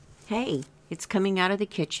Hey, it's coming out of the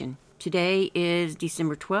kitchen. Today is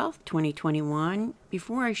December 12th, 2021.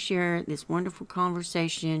 Before I share this wonderful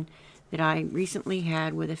conversation that I recently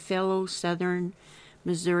had with a fellow Southern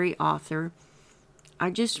Missouri author,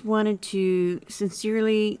 I just wanted to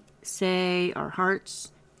sincerely say our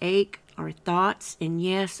hearts ache, our thoughts, and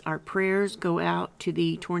yes, our prayers go out to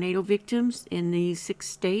the tornado victims in the 6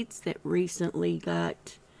 states that recently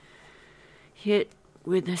got hit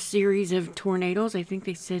with a series of tornadoes. I think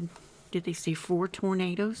they said, did they say 4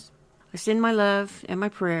 tornadoes? I send my love and my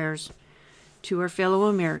prayers to our fellow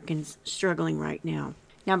Americans struggling right now.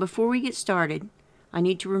 Now, before we get started, I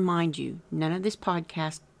need to remind you, none of this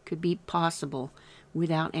podcast could be possible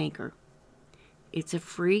without Anchor. It's a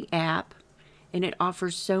free app, and it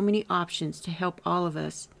offers so many options to help all of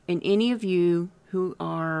us. And any of you who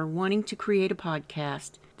are wanting to create a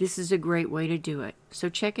podcast, this is a great way to do it. So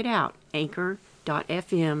check it out,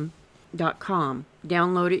 anchor.fm.com.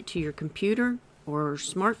 Download it to your computer or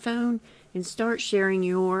smartphone and start sharing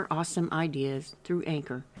your awesome ideas through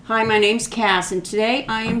Anchor. Hi, my name's Cass, and today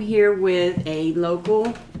I am here with a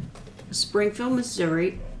local Springfield,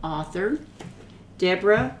 Missouri author,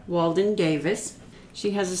 Deborah Walden Davis.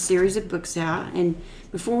 She has a series of books out, and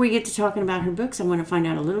before we get to talking about her books, I want to find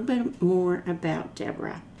out a little bit more about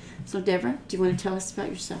Deborah. So, Deborah, do you want to tell us about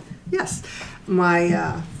yourself? Yes.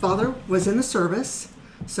 My father was in the service,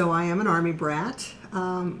 so I am an Army brat.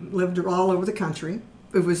 Lived all over the country.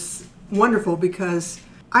 It was wonderful because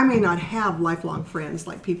I may not have lifelong friends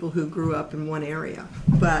like people who grew up in one area,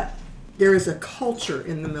 but there is a culture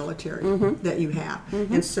in the military that you have.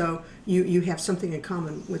 And so you have something in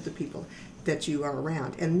common with the people that you are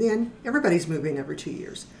around. And then everybody's moving every 2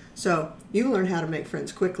 years. So you learn how to make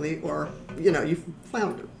friends quickly, or, you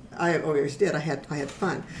found, I always did. I had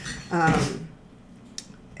fun.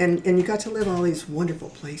 And you got to live all these wonderful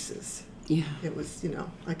places. Yeah. It was,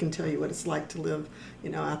 I can tell you what it's like to live,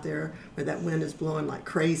 out there where that wind is blowing like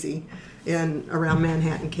crazy around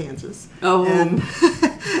Manhattan, Kansas. Oh.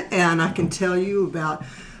 And I can tell you about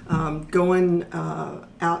going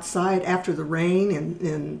outside after the rain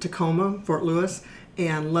in Tacoma, Fort Lewis,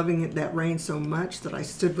 and loving that rain so much that I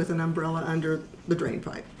stood with an umbrella under the drain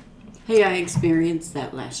pipe. Hey, I experienced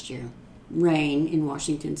that last year. Rain in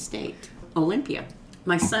Washington State, Olympia.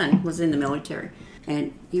 My son was in the military,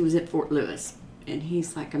 and he was at Fort Lewis. And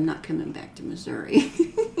he's like, I'm not coming back to Missouri.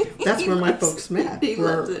 That's where my folks met. He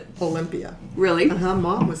loves it. Olympia. Really?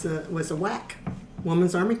 Mom was a WAC,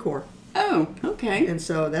 Women's Army Corps. Oh, okay. And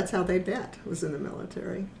so that's how they met, was in the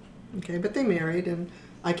military. Okay, but they married, and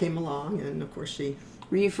I came along, and of course she...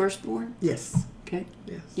 Were you firstborn? Yes. Okay.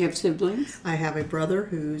 Yes. You have siblings? I have a brother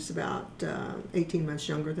who's about 18 months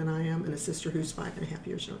younger than I am, and a sister who's 5.5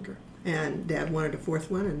 years younger. And Dad wanted a 4th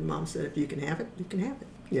one, and Mom said, if you can have it, you can have it.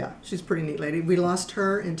 Yeah, she's a pretty neat lady. We lost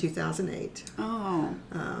her in 2008. Oh.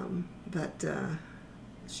 But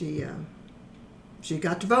she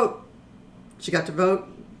got to vote. She got to vote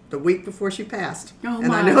the week before she passed. Oh,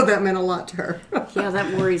 and I know that meant a lot to her. Yeah,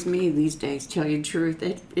 that worries me these days, tell you the truth.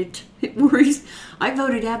 It worries. I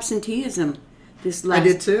voted absenteeism this last... I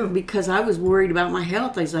did too. Because I was worried about my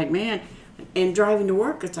health. I was like, man, and driving to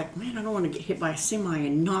work, it's like, man, I don't want to get hit by a semi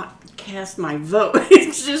and not cast my vote.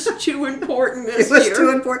 It's just too important this year. It was too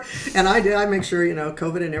important. And I did. I make sure,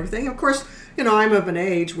 COVID and everything. Of course, I'm of an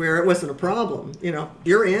age where it wasn't a problem.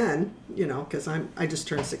 You're in, because I just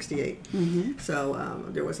turned 68. Mm-hmm. So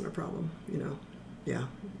there wasn't a problem, Yeah,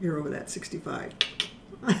 you're over that 65.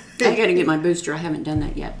 I got to get my booster. I haven't done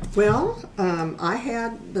that yet. Well, I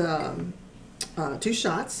had the 2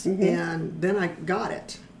 shots, and then I got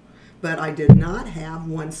it. But I did not have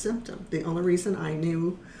one symptom. The only reason I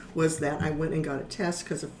knew was that I went and got a test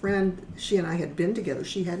because a friend, she and I had been together.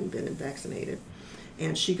 She hadn't been vaccinated,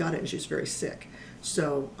 and she got it, and she was very sick.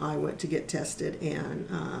 So I went to get tested and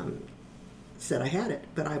said I had it,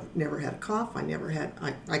 but I've never had a cough.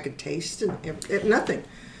 I could taste and nothing.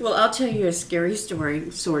 Well, I'll tell you a scary story,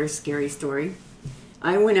 sort of scary story.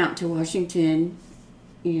 I went out to Washington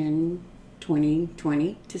in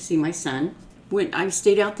 2020 to see my son. When I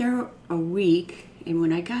stayed out there a week, and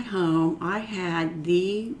when I got home, I had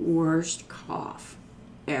the worst cough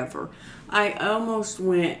ever. I almost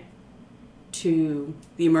went to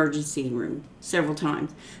the emergency room several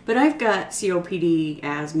times. But I've got COPD,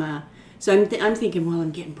 asthma, so I'm thinking, well,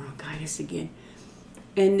 I'm getting bronchitis again.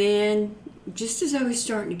 And then, just as I was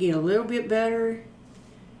starting to get a little bit better,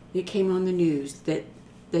 it came on the news that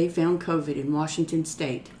they found COVID in Washington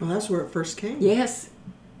State. Well, that's where it first came. Yes.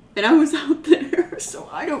 And I was out there, so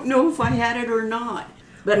I don't know if I had it or not.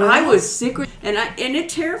 But I was sick, and it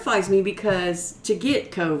terrifies me because to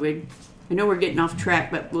get COVID, I know we're getting off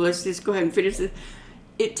track, but let's just go ahead and finish this.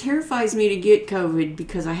 it terrifies me to get COVID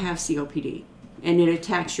because I have COPD and it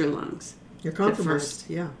attacks your lungs. You're compromised.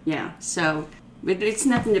 Yeah. Yeah. So it's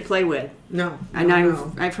nothing to play with. No. And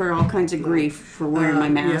no. I've heard all kinds of grief for wearing my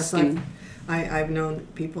mask. Yes, I've known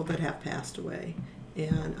people that have passed away.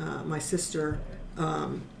 And my sister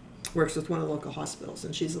works with one of the local hospitals,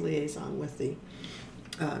 and she's a liaison with the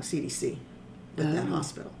CDC with that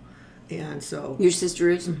hospital. And so Your sister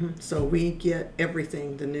is? so we get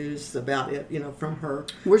everything, the news about it, from her.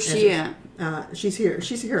 Where's she at? She's here.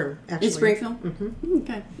 She's here, actually. In Springfield?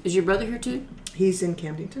 Okay. Is your brother here too? He's in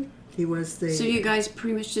Camdenton. He was the... So you guys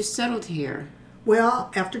pretty much just settled here?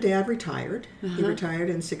 Well, after Dad retired, he retired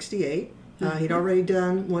in 68. He'd already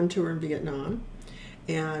done one tour in Vietnam,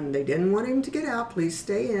 and they didn't want him to get out. Please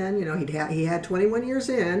stay in. He had 21 years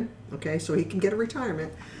in, okay, so he can get a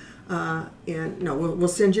retirement. And no, we'll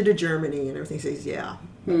send you to Germany and everything. He says, yeah.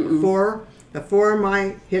 Before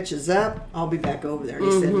my hitch is up, I'll be back over there. And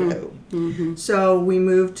he said no. So we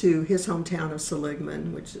moved to his hometown of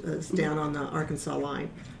Seligman, which is down on the Arkansas line.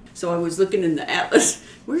 So I was looking in the atlas.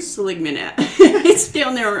 Where's Seligman at? It's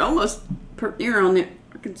down there almost near on the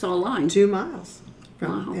Arkansas line. 2 miles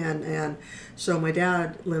from. Wow. And so my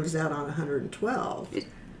dad lives out on 112.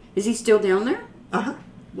 Is he still down there? Uh-huh.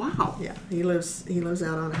 Wow. Yeah, he lives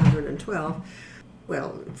out on 112.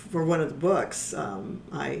 Well, for one of the books,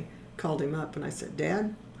 I called him up and I said,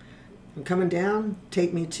 Dad, I'm coming down.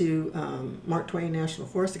 Take me to Mark Twain National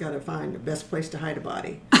Forest. I got to find the best place to hide a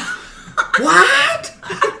body. What?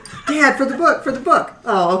 Dad, for the book.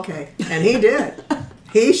 Oh, okay. And he did.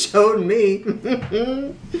 He showed me.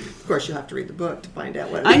 Of course, you'll have to read the book to find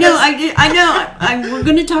out what it is. I know. We're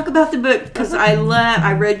going to talk about the book because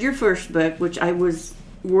I read your first book, which I was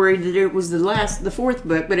worried that it was the fourth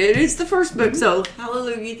book, but it is the first book. So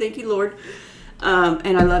hallelujah, thank you, Lord.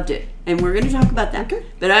 And I loved it, and we're going to talk about that. Okay.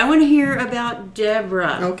 But I want to hear about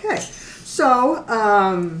Deborah. Okay. So.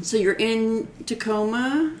 So you're in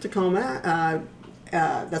Tacoma.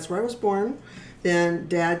 That's where I was born. Then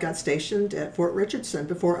Dad got stationed at Fort Richardson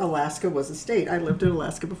before Alaska was a state. I lived in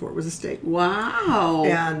Alaska before it was a state. Wow.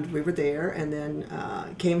 And we were there, and then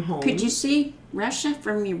came home. Could you see Russia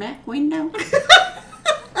from your back window?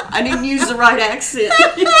 I didn't use the right accent.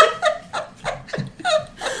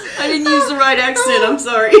 I'm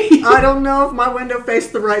sorry. I don't know if my window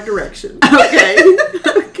faced the right direction. Okay.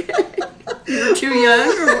 You were too young,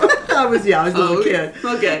 or what? I was a little kid.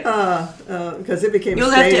 Okay. Because it became You'll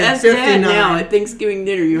a have state to ask in Dad 59. now at Thanksgiving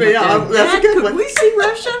dinner. That's Dad, a good could one. we see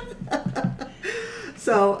Russia?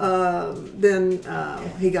 So then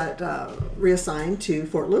he got reassigned to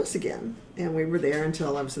Fort Lewis again, and we were there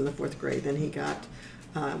until I was in the 4th grade. Then he got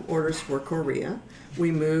orders for Korea.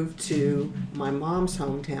 We moved to my mom's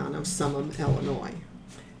hometown of Summum, Illinois.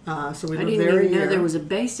 So we I lived didn't there even a year. know there was a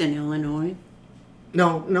base in Illinois.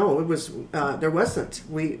 No, it was there wasn't.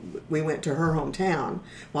 We went to her hometown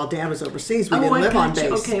while Dad was overseas. We didn't live on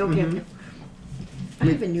base. Okay. I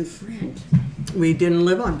have a new friend. We didn't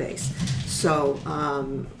live on base. So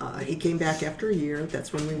he came back after a year.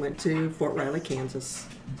 That's when we went to Fort Riley, Kansas.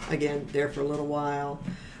 Again, there for a little while.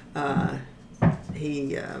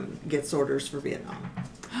 He gets orders for Vietnam.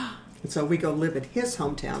 And so we go live in his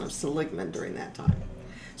hometown of Seligman during that time.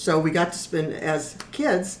 So we got to spend, as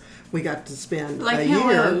kids, a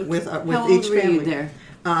year with how each old were family. you there?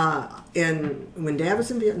 And when Dad was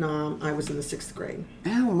in Vietnam, I was in the 6th grade.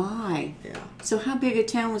 Oh my! Yeah. So how big a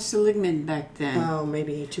town was Seligman back then? Oh,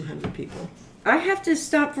 maybe 200 people. I have to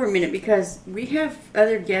stop for a minute because we have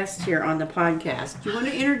other guests here on the podcast. Do you want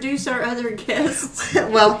to introduce our other guests?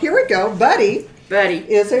 Well, here we go. Buddy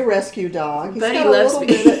is a rescue dog. Buddy loves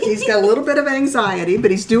me. He's got a little bit of anxiety,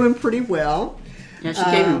 but he's doing pretty well. Yeah, she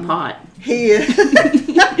gave him pot.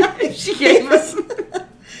 She gave us.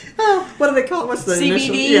 What do they call it? What's the CBD?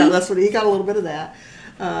 initial? Yeah, that's what he got a little bit of that.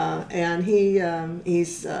 And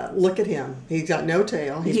he's look at him. He's got no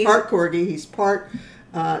tail. He's part corgi. He's part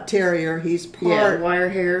terrier. He's part wire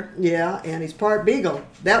hair. Yeah, and he's part beagle.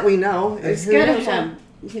 That we know. He's got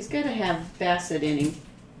to have Basset in him.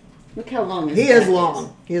 Look how long he is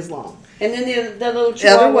long. He is long. And then the little Other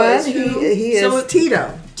chihuahua one, is who? he is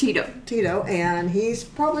Tito. Tito, and he's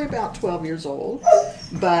probably about 12 years old.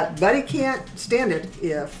 But Buddy can't stand it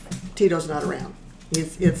if Tito's not around.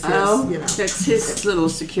 It's his, that's his little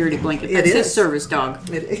security blanket. That's his service dog.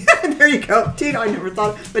 There you go. Tito, I never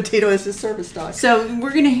thought, but Tito is his service dog. So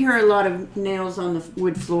we're going to hear a lot of nails on the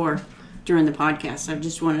wood floor during the podcast. I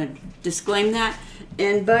just want to disclaim that.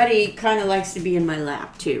 And Buddy kind of likes to be in my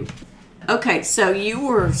lap, too. Okay, so you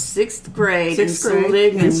were 6th grade in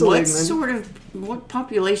Seligman. What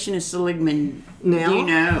population is Seligman now? Do you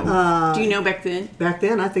know? Do you know back then? Back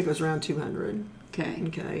then, I think it was around 200. Okay.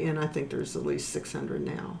 Okay, and I think there's at least 600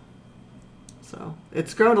 now. So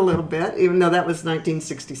it's grown a little bit, even though that was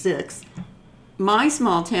 1966. My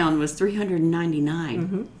small town was 399,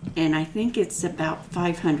 Mm-hmm. and I think it's about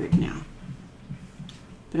 500 now.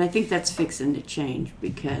 But I think that's fixing to change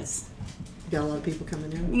because, Got a lot of people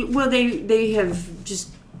coming in. well, they have just,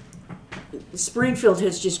 Springfield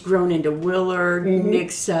has just grown into Willard,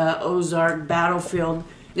 Nixa, Ozark, Battlefield.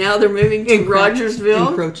 Now they're moving to Rogersville.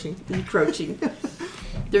 Encroaching.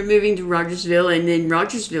 They're moving to Rogersville, and then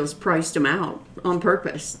Rogersville's priced them out on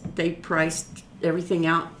purpose. They priced everything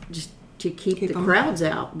out just to keep the them. crowds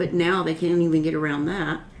out, but now they can't even get around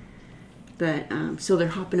that. But so they're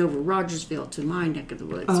hopping over Rogersville to my neck of the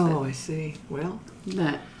woods. Oh, I see.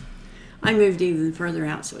 But I moved even further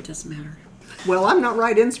out, so it doesn't matter. Well, I'm not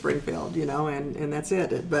right in Springfield, and that's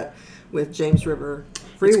it. But with James River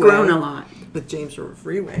Freeway, It's grown a lot. With James River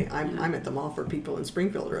Freeway, I'm at the mall for people in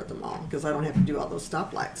Springfield are at the mall because I don't have to do all those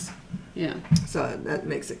stoplights. Yeah. So that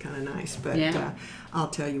makes it kind of nice. But Yeah. I'll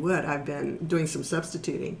tell you what, I've been doing some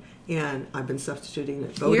substituting, and I've been substituting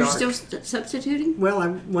at Bodark. You're still substituting? Well, I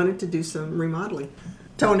wanted to do some remodeling.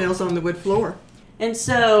 Toenails on the wood floor. And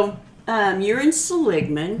so you're in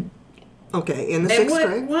Seligman. Okay, in the And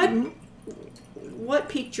 6th grade. what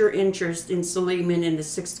piqued your interest in Seligman in the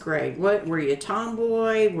 6th grade? What were you, a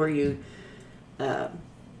tomboy? Were you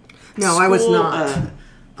No, I was school, not.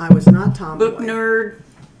 I was not tomboy. book nerd?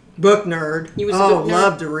 Book nerd. You was a oh, book nerd?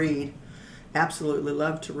 loved to read. Absolutely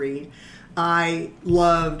loved to read. I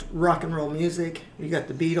loved rock and roll music. We got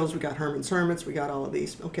the Beatles, we got Herman's Hermits, we got all of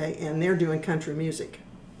these. Okay, and they're doing country music.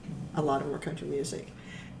 A lot of them are country music.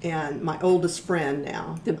 And my oldest friend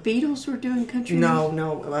now. The Beatles were doing country No,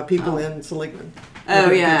 people Oh. in Seligman. Oh, They're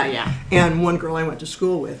doing yeah, country. yeah. And one girl I went to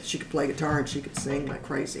school with, she could play guitar and she could sing like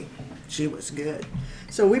crazy. She was good.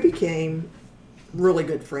 So we became really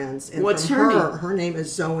good friends. And What's from her name? Her name is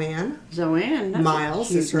Zoanne. Zoanne. That's a Miles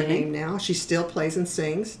cute is her name now. She still plays and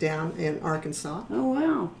sings down in Arkansas.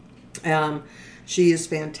 Oh, wow. She is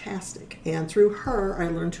fantastic. And through her, I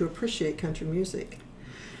learned to appreciate country music.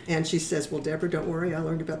 And she says, well, Deborah, don't worry. I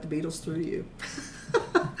learned about the Beatles through you.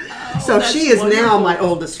 So that's she is now wonderful. my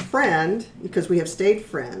oldest friend because we have stayed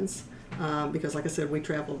friends. Because, like I said, we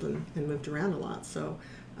traveled and moved around a lot. So,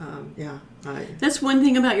 yeah. That's one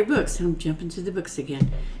thing about your books. I'm jumping to the books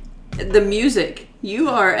again. The music. You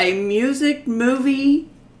are a music movie,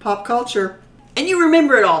 Pop culture. and you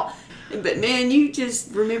remember it all. But man, you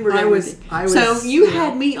just remembered everything. So you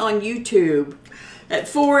had me on YouTube at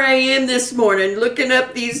 4 a.m. this morning looking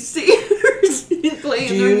up these singers and playing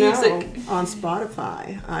Do their you music. know, on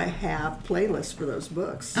Spotify, I have playlists for those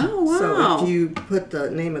books. Oh, wow. So if you put the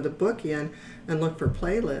name of the book in and look for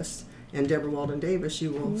playlists and Deborah Walden Davis,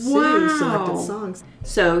 you will see Wow. selected songs.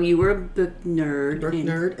 So you were a book nerd. Book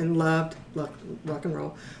nerd and loved rock and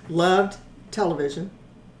roll. Loved television.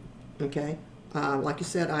 Okay. Like you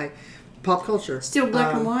said, pop culture. Still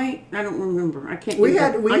black and white? I don't remember. I can't. we do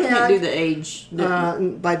had- the, we I can't had, do the age.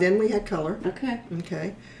 By then we had color. Okay.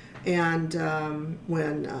 Okay. And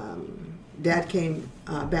when Dad came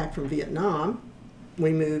back from Vietnam,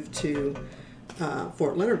 we moved to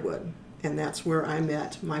Fort Leonard Wood. And that's where I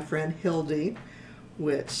met my friend Hildy,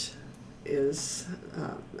 which is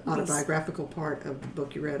autobiographical part of the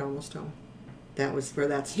book you read, Almost Home. That was where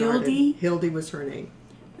that started. Hildy? Hildy was her name.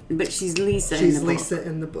 But she's Lisa. She's in the Lisa book.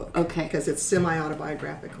 in the book. Okay. Because it's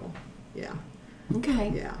semi-autobiographical. Yeah.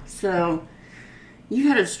 Okay. Yeah. So you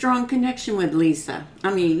had a strong connection with Lisa.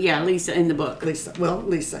 I mean, yeah, Lisa in the book. Lisa. Well,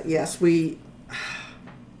 Lisa, yes.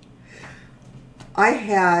 I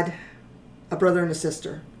had a brother and a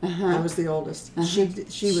sister. I was the oldest. She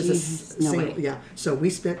was a No single. way. Yeah. So we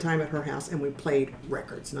spent time at her house and we played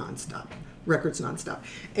records nonstop.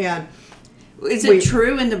 And Is it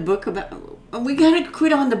true in the book about? We gotta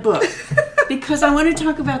quit on the book because I want to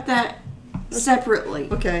talk about that separately.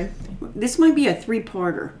 okay. This might be a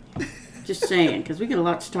 3-parter. Just saying, because we got a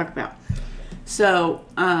lot to talk about. So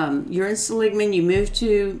you're in Seligman. You moved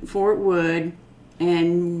to Fort Wood,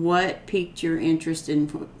 and what piqued your interest in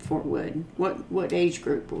Fort Wood? What age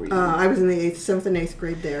group were you? I was in the 7th and 8th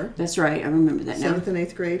grade there. That's right. I remember that now. 7th and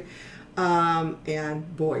 8th grade.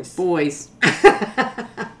 And boys. Boys.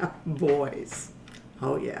 Boys.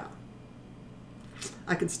 Oh, yeah.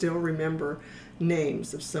 I can still remember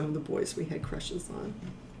names of some of the boys we had crushes on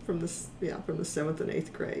from the 7th and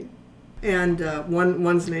 8th grade. And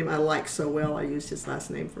one's name I liked so well, I used his last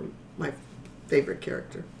name for my favorite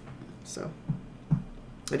character. So I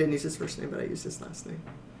didn't use his first name, but I used his last name.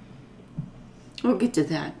 We'll get to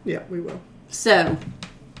that. Yeah, we will. So,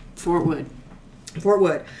 Fort Wood. Fort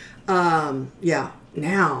Wood. Yeah.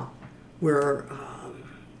 Now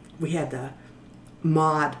we had the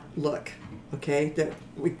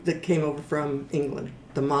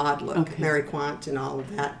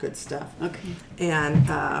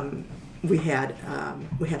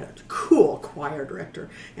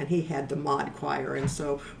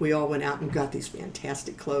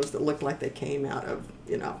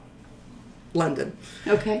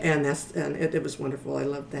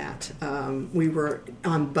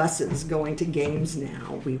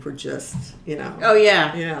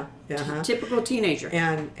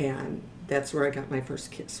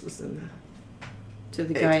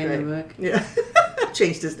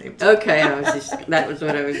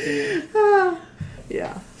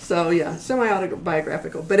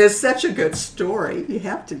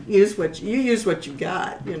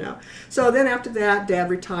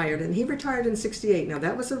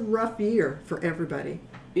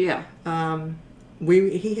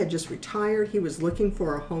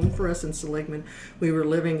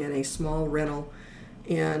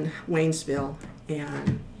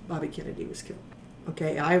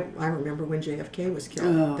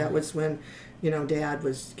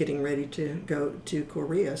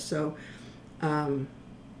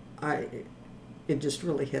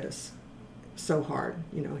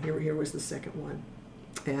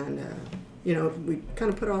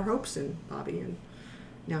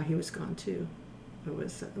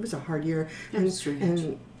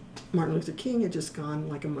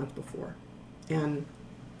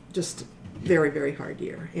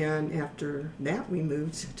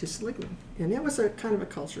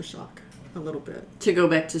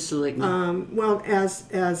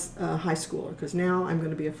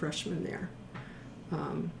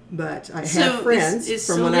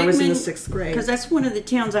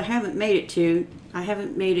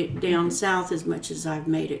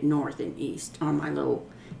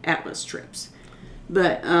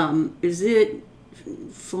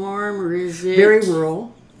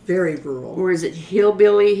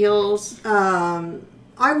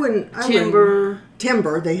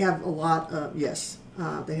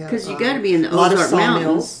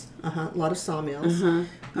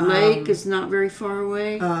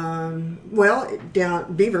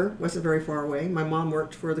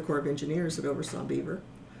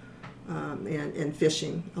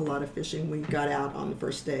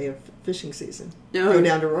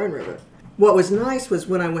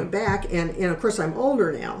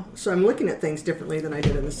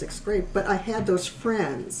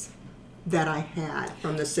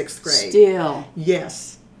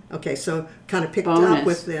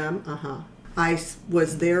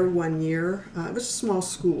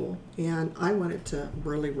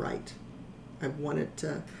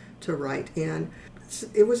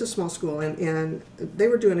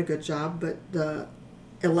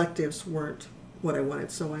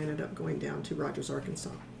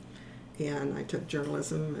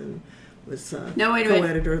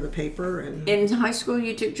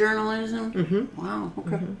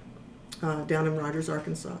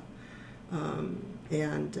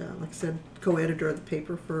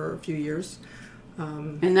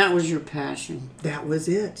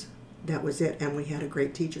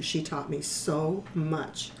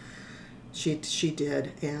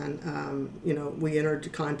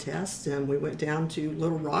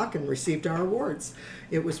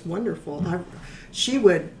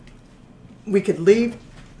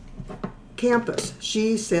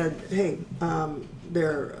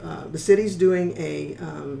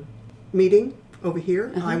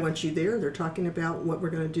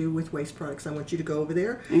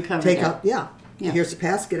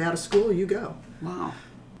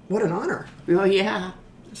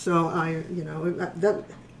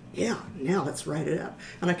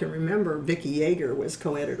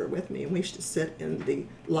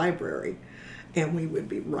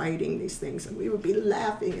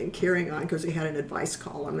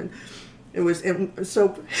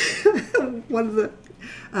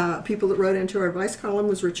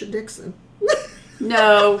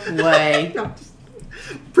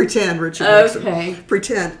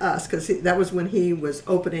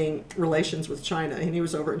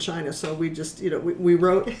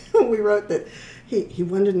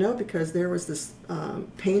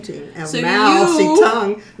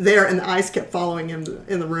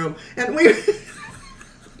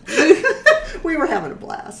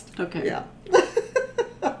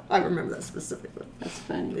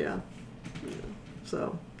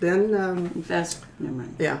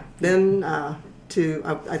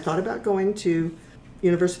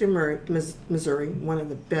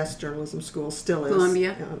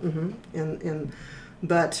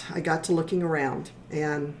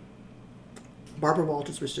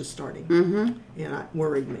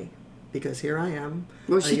because here I am.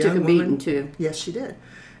 Well, she took young a beating woman. too. Yes, she did.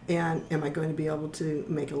 And am I going to be able to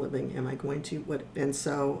make a living? Am I going to what? And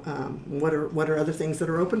so, what are other things that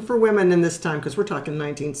are open for women in this time? Because we're talking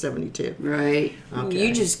 1972. Right. Okay.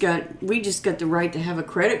 We just got the right to have a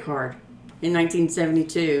credit card in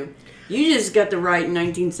 1972. You just got the right in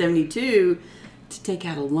 1972 to take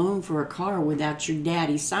out a loan for a car without your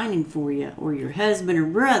daddy signing for you or your husband or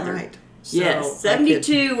brother. Right. Yes. So I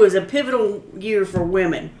 72 was a pivotal year for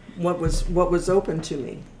women. what was open to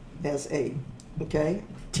me as a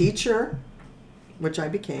teacher, which I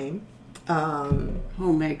became.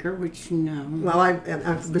 Homemaker, which Well, I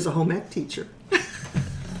was a home ec teacher.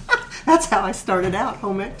 That's how I started out,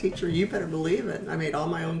 home ec teacher. You better believe it. I made all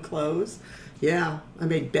my own clothes. Yeah, I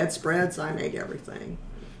made bedspreads. I made everything.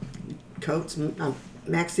 Coats,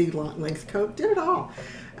 maxi length coat, did it all.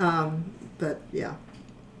 But yeah.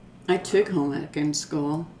 I took home ec in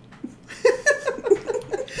school.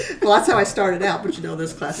 Well, that's how I started out, but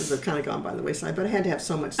those classes have kind of gone by the wayside. But I had to have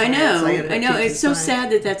so much I science. know. ended up teaching It's so science.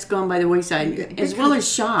 sad that that's gone by the wayside, as well as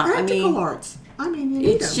shop. Practical arts. You need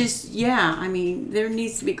It's them. just, there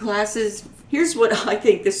needs to be classes. Here's what I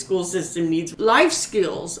think the school system needs: life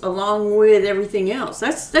skills along with everything else.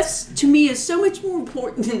 That's to me is so much more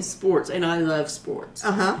important than sports, and I love sports.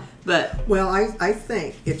 But Well, I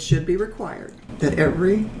think it should be required that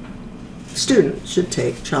every student should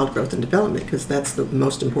take child growth and development, because that's the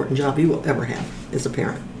most important job you will ever have as a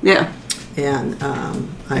parent. yeah. And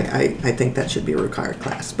I think that should be a required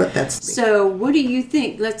class. But that's me. So what do you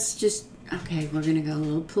think? We're going to go a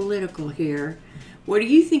little political here. What do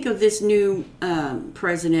you think of this new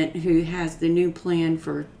president who has the new plan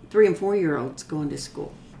for 3 and 4 year olds going to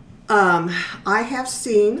school? I have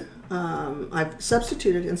seen, I've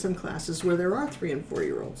substituted in some classes where there are 3 and 4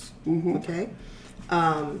 year olds. Okay.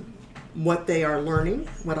 What they are learning,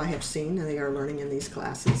 what I have seen, and they are learning in these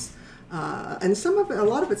classes. And a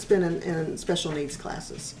lot of it's been in special needs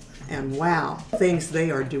classes. And wow, things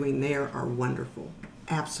they are doing there are wonderful.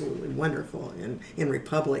 Absolutely wonderful. In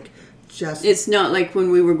Republic, It's not like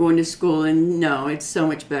when we were going to school, and no, it's so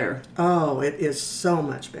much better. Oh, it is so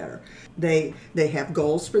much better. They have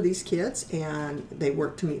goals for these kids, and they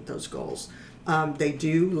work to meet those goals. They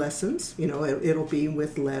do lessons. It'll be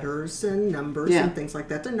with letters and numbers Yeah. and things like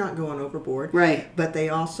that. They're not going overboard. Right. But they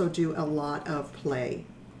also do a lot of play.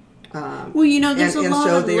 There's a lot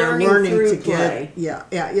of they are learning through to play.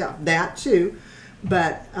 that too.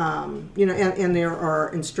 But and there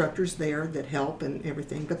are instructors there that help and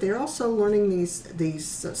everything. But they're also learning these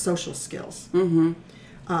social skills. Mm-hmm.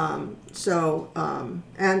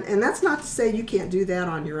 And that's not to say you can't do that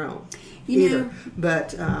on your own either.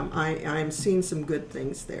 But I'm seeing some good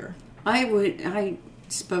things there. I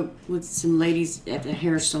spoke with some ladies at the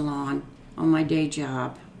hair salon on my day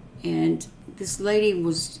job, and this lady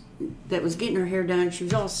was getting her hair done. She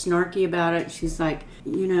was all snarky about it. She's like,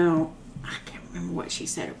 I can't remember what she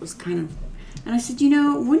said. It was kind of, and I said,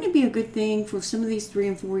 wouldn't it be a good thing for some of these 3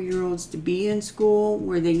 and 4 year olds to be in school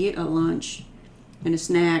where they get a lunch and a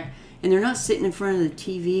snack, and they're not sitting in front of the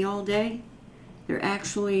TV all day? They're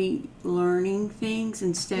actually learning things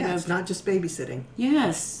instead of... It's not just babysitting.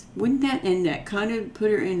 Yes. Wouldn't that... And that kind of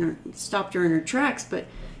stopped her in her tracks, but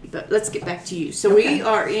let's get back to you. So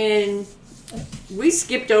Okay. we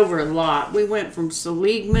skipped over a lot. We went from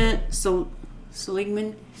Seligman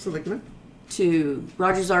to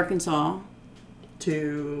Rogers, Arkansas.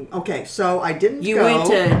 So I didn't You go. went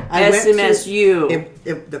to I went SMSU.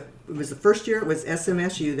 it was the first year. It was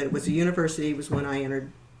SMSU. That was a university. Was when I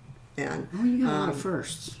entered. And You got a lot of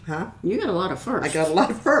firsts. huh? You got a lot of firsts. I got a lot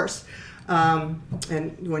of firsts, and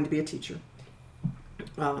going to be a teacher.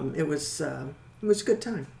 It was a good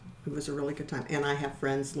time. It was a really good time, and I have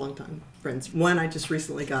friends, longtime friends. One I just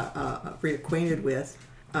recently got reacquainted with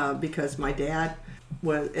because my dad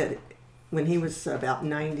was when he was about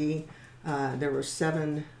 90. There were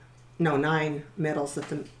 9 medals that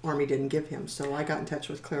the Army didn't give him. So I got in touch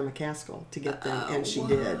with Claire McCaskill to get them, and she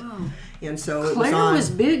did. And so it Claire was was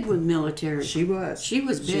big with military. She was. She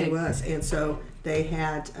was big. She was. And so they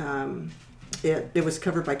had, it was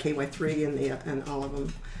covered by KY3 and all of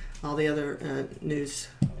them, all the other news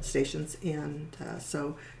stations. And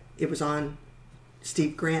so it was on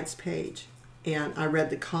Steve Grant's page. And I read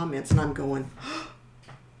the comments, and I'm going,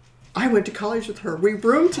 I went to college with her. We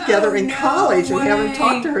roomed together in college and haven't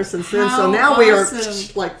talked to her since then. So now we are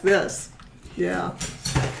like this. Yeah.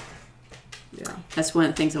 Yeah. That's one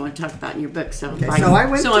of the things I want to talk about in your book. So, Okay,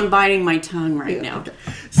 so I'm biting my tongue right now. Okay.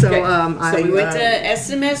 So, So we went to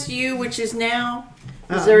SMSU, which is now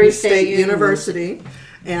Missouri State University.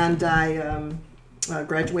 And I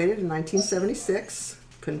graduated in 1976.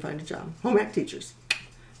 Couldn't find a job. Home ec teachers.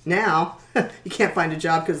 Now you can't find a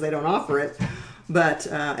job because they don't offer it. But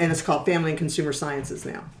and it's called Family and Consumer Sciences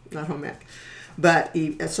now, not home ec. But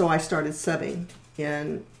so I started subbing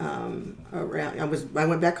in around. I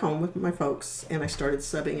went back home with my folks, and I started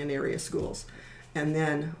subbing in area schools. And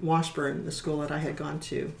then Washburn, the school that I had gone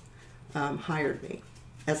to, hired me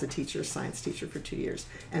as a teacher, science teacher for 2 years,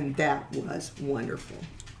 and that was wonderful.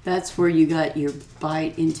 That's where you got your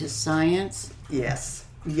bite into science? Yes.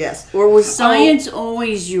 Yes. Or was science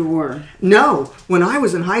always your... No. When I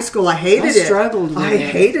was in high school, I hated it. I struggled with it. I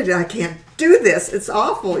hated it. I can't do this. It's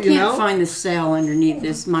awful, you know? Can't find the cell underneath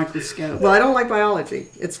this microscope. Well, I don't like biology.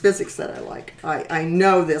 It's physics that I like. I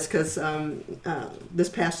know this because this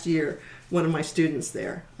past year, one of my students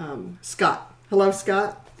there, Scott. Hello,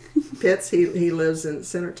 Scott Pitts. He lives in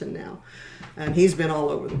Centerton now, and he's been all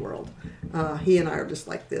over the world. He and I are just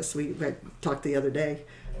like this. We talked the other day,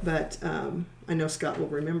 but I know Scott will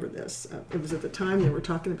remember this. It was at the time they were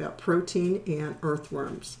talking about protein and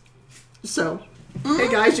earthworms. So, hey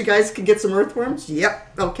guys, you guys can get some earthworms?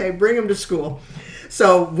 Yep. Okay, bring them to school.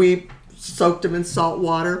 So we soaked them in salt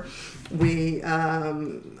water. We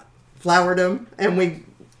floured them, and we...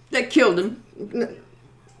 That killed him.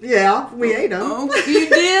 Yeah, we ate them. Oh, you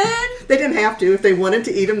did? They didn't have to. If they wanted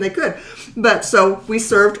to eat them, they could. But so we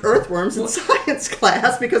served earthworms in science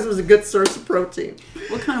class because it was a good source of protein.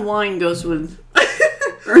 What kind of wine goes with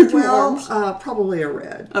earthworms? Well, probably a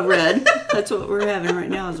red. A red. That's what we're having right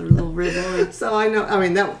now is a little red wine. So I know. I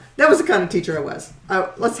mean, that was the kind of teacher I was.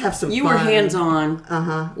 Let's have some fun. You were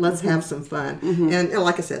hands-on. Let's have some fun. And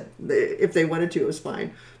like I said, if they wanted to, it was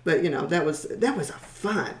fine. But that was a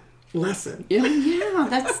fun lesson. Yeah,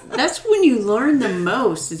 that's when you learn the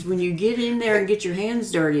most, is when you get in there and get your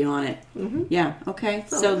hands dirty on it. Yeah, okay.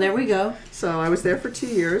 So there we go. So I was there for 2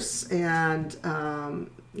 years and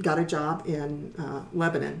got a job in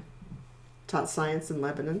Lebanon. Taught science in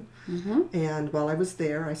Lebanon. And while I was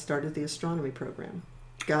there, I started the astronomy program.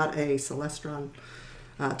 Got a Celestron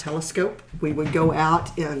telescope. We would go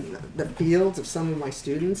out in the fields of some of my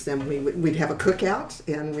students, and we'd have a cookout,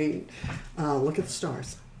 and we'd look at the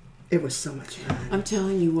stars. It was so much fun. I'm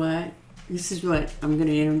telling you what, this is what I'm going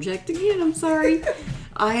to interject again. I'm sorry.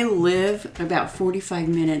 I live about 45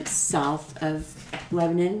 minutes south of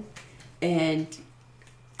Lebanon, and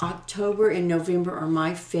October and November are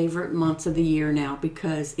my favorite months of the year now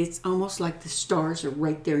because it's almost like the stars are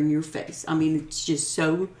right there in your face. I mean, it's just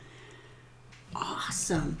so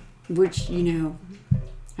awesome. Which, I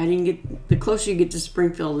didn't get, the closer you get to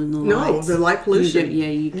Springfield and the lights. No, the light pollution.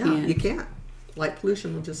 You can't. You can't. Light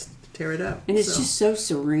pollution will just tear it up. And it's just so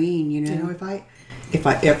serene, If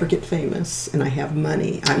I ever get famous and I have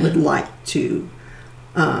money, I would like to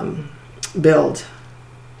build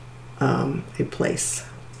a place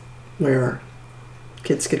where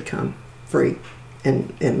kids could come free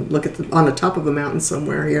and look at on the top of a mountain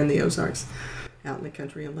somewhere here in the Ozarks, out in the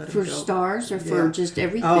country, and let them go. For stars or for just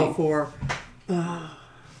everything? Oh, for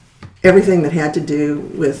everything that had to do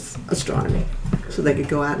with astronomy. So they could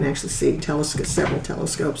go out and actually see several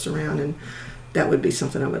telescopes around, and that would be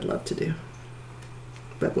something I would love to do.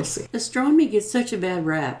 But we'll see. Astronomy gets such a bad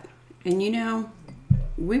rap. And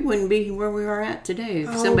we wouldn't be where we are at today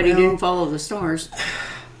if somebody didn't follow the stars.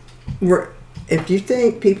 If you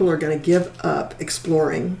think people are going to give up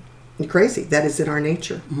exploring, you're crazy. That is in our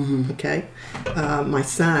nature. Okay? My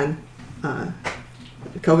son,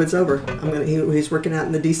 COVID's over. He's working out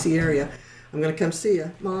in the D.C. area. I'm going to come see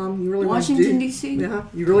you. Mom, you really want to do... Washington, D.C.? Yeah.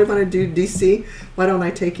 You really want to do D.C.? Why don't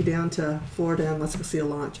I take you down to Florida and let's go see a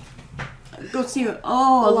launch? Go see a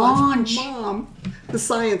launch. Mom, the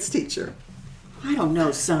science teacher. I don't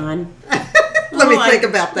know, son. Let me think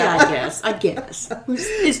about that. Yeah, I guess.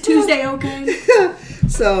 Is Tuesday okay?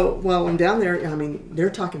 So, while I'm down there, they're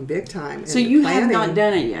talking big time. So you have not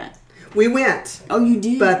done it yet? We went. Oh, you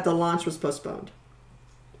did? But the launch was postponed.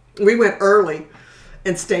 We went early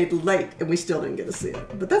and stayed late, and we still didn't get to see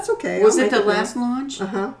it. But that's okay. Was it the last launch?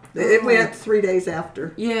 It went 3 days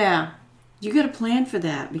after. Yeah. You got to plan for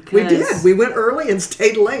that because... We did. We went early and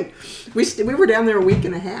stayed late. We were down there a week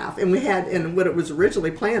and a half, and what it was originally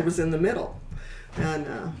planned was in the middle. And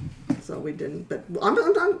so we didn't. But I'm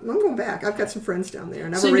going back. I've got some friends down there,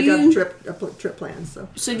 and I've already got a trip planned. So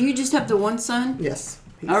Yes.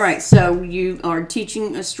 All right. So you are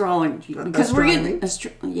teaching astrology because astronomy. We're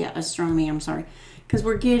getting astronomy. I'm sorry, because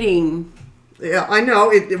we're getting. Yeah, I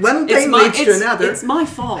know. One thing leads to another. It's my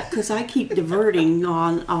fault because I keep diverting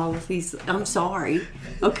on all of these. I'm sorry.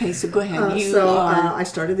 Okay, so go ahead. I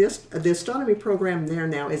started the astronomy program there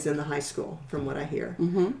now is in the high school, from what I hear.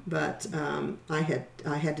 But I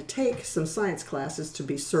had to take some science classes to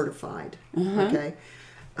be certified. Okay,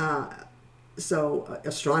 So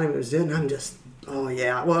astronomy was in. I'm just, oh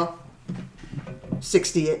yeah. Well,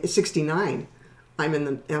 69.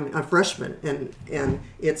 I'm a freshman, and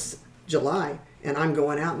it's July, and I'm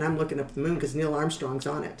going out and I'm looking up the moon because Neil Armstrong's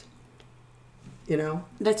on it. You know?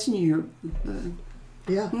 That's in your.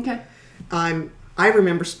 Yeah. Okay. I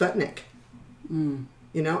remember Sputnik.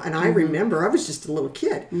 You know, and I remember, I was just a little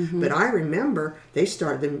kid, but I remember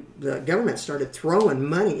the government started throwing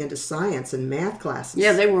money into science and math classes.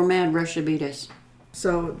 Yeah, they were mad Russia beat us.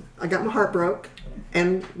 So I got my heart broke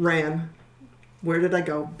and ran. Where did I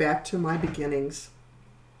go? Back to my beginnings.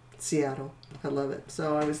 Seattle. I love it.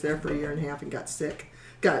 So I was there for a year and a half and got sick.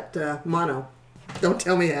 Got mono. Don't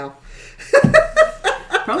tell me how.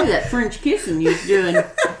 Probably that French kissing you was doing.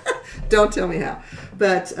 Don't tell me how.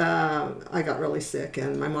 But I got really sick,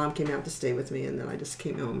 and my mom came out to stay with me, and then I just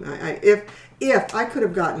came home. If I could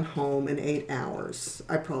have gotten home in 8 hours,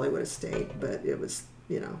 I probably would have stayed. But it was,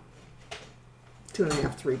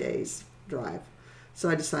 2.5, 3 days drive. So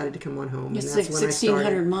I decided to come on home. It's and that's like when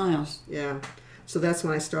 1,600 miles. Yeah. So that's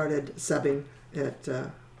when I started subbing at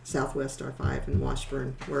Southwest R5 in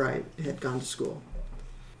Washburn, where I had gone to school.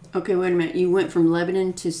 Okay, wait a minute. You went from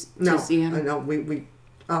Lebanon to Seattle? No,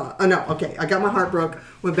 no, okay. I got my heart broke,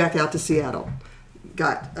 went back out to Seattle.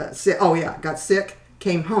 Got sick. Oh, yeah, got sick,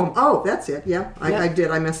 came home. Oh, that's it. Yeah, I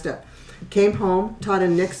did. I messed up. Came home, taught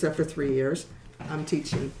in Nixa for 3 years. I'm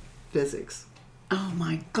teaching physics. Oh,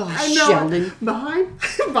 my gosh, I know. Sheldon.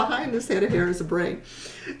 Behind this head of hair is a brain.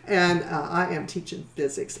 And I am teaching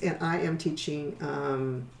physics, and I am teaching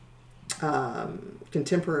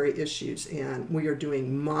contemporary issues, and we are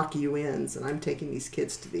doing mock UNs, and I'm taking these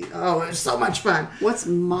kids to it's so much fun. What's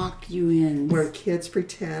mock UN? Where kids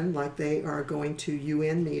pretend like they are going to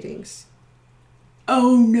UN meetings.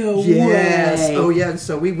 Oh, no way. Oh, yeah. And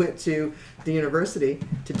so we went to the university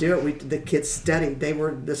to do it. The kids studied. They were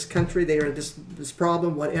in this country, they were in this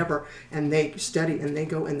problem, whatever, and they study and they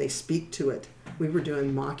go and they speak to it. We were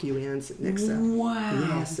doing mock UNs at Nixa.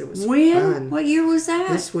 Wow. Yes, it was when? fun. What year was that?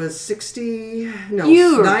 This was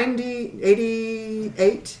 90,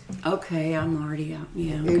 88. Okay, I'm already out.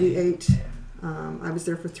 Yeah. Okay. 88. I was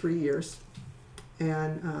there for 3 years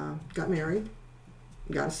and got married,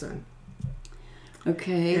 got a son.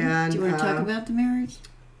 Okay. And, do you want to talk about the marriage?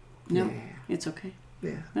 No, yeah. It's okay.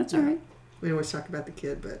 Yeah. That's all right. We always talk about the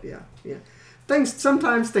kid, but yeah.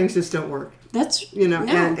 Sometimes things just don't work. That's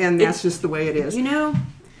and that's just the way it is.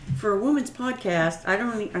 For a woman's podcast, I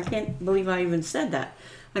can't believe I even said that.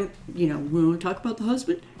 We want to talk about the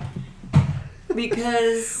husband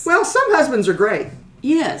because some husbands are great.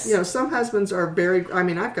 Yes. Some husbands are very. I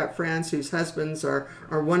mean, I've got friends whose husbands are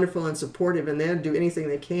wonderful and supportive, and they'll do anything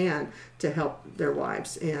they can to help their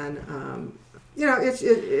wives. And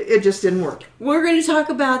it just didn't work. We're going to talk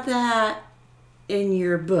about that in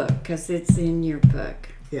your book because it's in your book.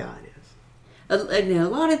 Yeah, it is. A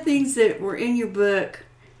lot of things that were in your book.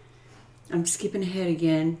 I'm skipping ahead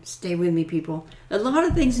again. Stay with me, people. A lot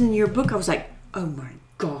of things in your book, I was like, oh my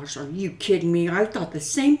gosh, are you kidding me? I thought the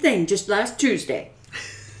same thing just last Tuesday.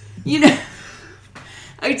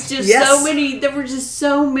 It's just so many. There were just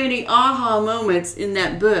so many aha moments in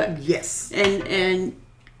that book. Yes, and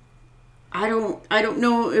I don't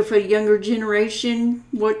know if a younger generation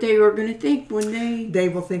what they are going to think when they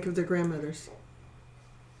will think of their grandmothers.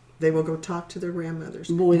 They will go talk to their grandmothers.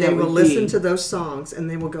 Boy, they will listen to those songs, and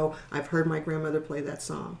they will go, "I've heard my grandmother play that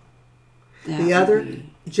song."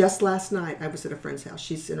 Just last night, I was at a friend's house.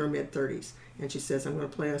 She's in her mid-30s, and she says, "I'm going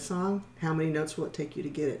to play a song. How many notes will it take you to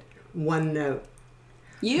get it?" 1 note.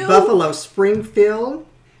 Buffalo Springfield,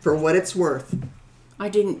 For What It's Worth. I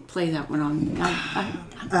didn't play that one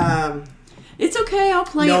on. It's okay. I'll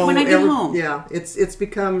play it when I get home. Yeah, it's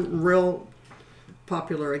become real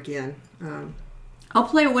popular again. I'll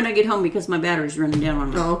play it when I get home because my battery's running down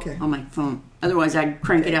on my phone. Otherwise, I'd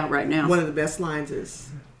crank it out right now. One of the best lines is,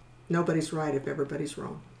 "Nobody's right if everybody's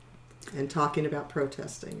wrong." And talking about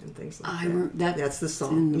protesting and things like that. That's the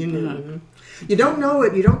song. You don't know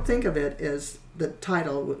it. You don't think of it as the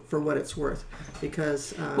title For What It's Worth,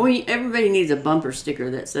 because everybody needs a bumper sticker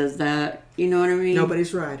that says that. You know what I mean?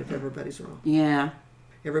 Nobody's right if everybody's wrong. Yeah.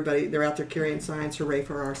 They're out there carrying signs, "Hooray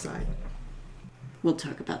for our side." We'll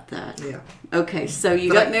talk about that. Yeah. Okay, so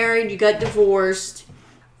you got married, you got divorced.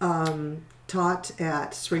 Taught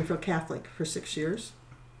at Springfield Catholic for 6 years.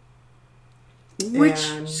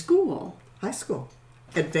 Which school? High school.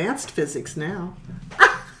 Advanced physics now.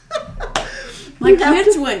 My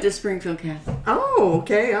kids went to Springfield Catholic. Oh,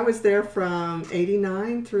 okay. I was there from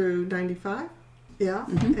 89 through 95. Yeah.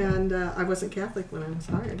 Mm-hmm. And I wasn't Catholic when I was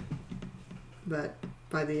hired. But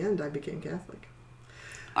by the end, I became Catholic.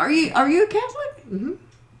 Are you a Catholic? Mm-hmm.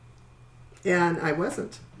 And I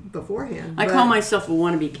wasn't beforehand. I call myself a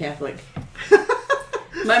wannabe Catholic.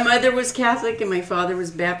 My mother was Catholic and my father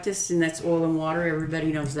was Baptist, and that's oil and water.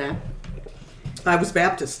 Everybody knows that. I was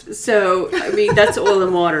Baptist. So, I mean, that's oil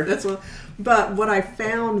and water. That's what. But what I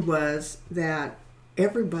found was that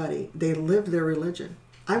everybody, they lived their religion.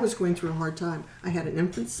 I was going through a hard time. I had an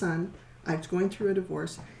infant son. I was going through a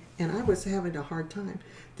divorce, and I was having a hard time.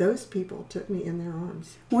 Those people took me in their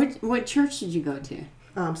arms. What church did you go to?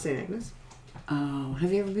 St. Agnes. Oh,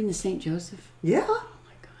 have you ever been to St. Joseph? Yeah. Oh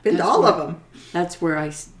my God. Been to all of them. That's where I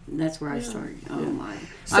started. Oh my!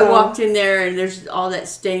 So, I walked in there and there's all that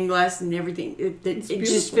stained glass and everything. It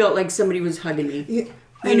just felt like somebody was hugging me. Yeah.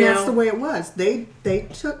 And that's the way it was. They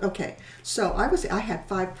took, okay, so I had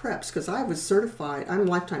 5 preps because I was certified. I'm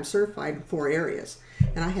lifetime certified in 4 areas.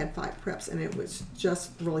 And I had 5 preps, and it was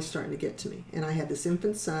just really starting to get to me. And I had this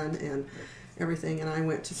infant son and everything, and I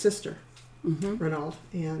went to Sister Renaud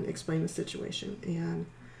and explained the situation. And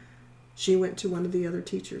she went to one of the other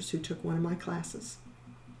teachers who took one of my classes.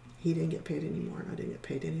 He didn't get paid any more, and I didn't get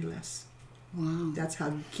paid any less. Wow. That's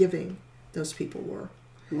how giving those people were.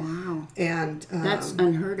 Wow. And that's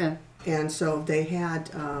unheard of. And so they had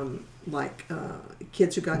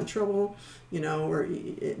kids who got in trouble, or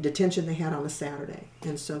detention they had on a Saturday.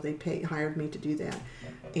 And so they hired me to do that.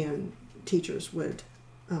 And teachers would,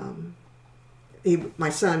 my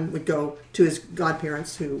son would go to his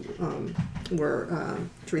godparents who were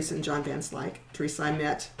Teresa and John Van Slyke. Teresa I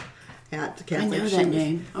met at the Catholic. I know that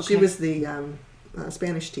name. Okay. She was the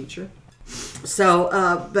Spanish teacher. So,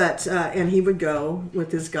 and he would go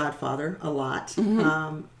with his godfather a lot.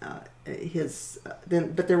 Mm-hmm.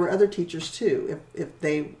 But there were other teachers too.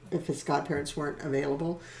 If his godparents weren't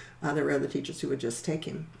available, there were other teachers who would just take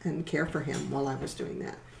him and care for him while I was doing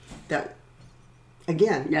that. That,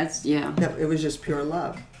 again, that it was just pure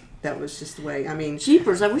love. That was just the way. I mean,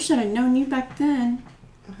 jeepers! I wish I'd have known you back then.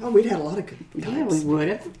 Oh, we'd had a lot of good times. Yeah, we would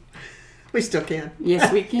have. We still can.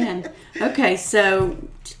 Yes, we can. Okay, so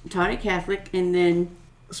taught at Catholic, and then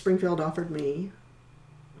Springfield offered me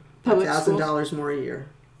public schools? $1,000 more a year.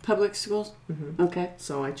 Public schools. Mm-hmm. Okay.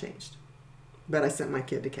 So I changed, but I sent my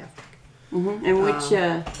kid to Catholic. Mm-hmm. And which?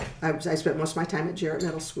 I spent most of my time at Jarrett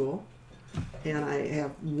Middle School, and I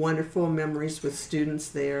have wonderful memories with students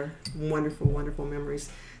there. Wonderful, wonderful memories.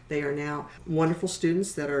 They are now wonderful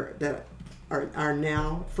students that are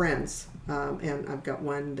now friends. And I've got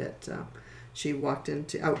one that she walked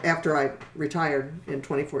into after I retired in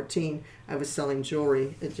 2014. I was selling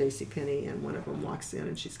jewelry at JCPenney, and one of them walks in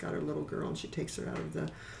and she's got her little girl, and she takes her out of the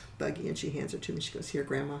buggy and she hands her to me. She goes, "Here,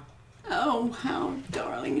 Grandma." Oh, how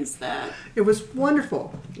darling is that? It was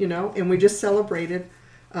wonderful, and we just celebrated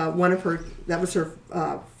one of her. That was her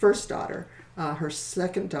first daughter. Her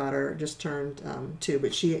second daughter just turned 2,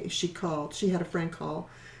 but she called. She had a friend call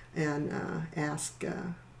and ask.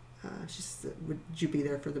 She said, "Would you be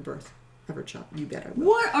there for the birth of her child?" You bet I will.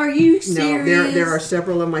 What, are you serious? No, there are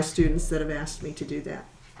several of my students that have asked me to do that.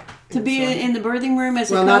 To be in the birthing room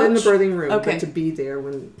as a coach? Well, not in the birthing room, okay. but to be there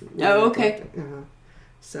when okay.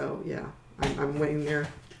 So, yeah, I'm waiting there.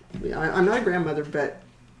 I'm not a grandmother, but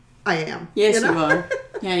I am. Yes, you are.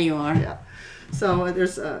 Yeah, you are. Yeah. So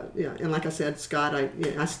there's, and like I said, Scott,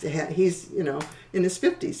 he's, in his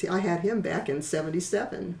 50s. I had him back in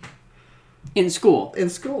 77. In school,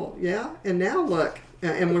 yeah. And now look,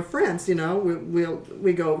 and we're friends.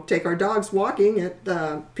 We go take our dogs walking at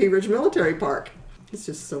Pea Ridge Military Park. It's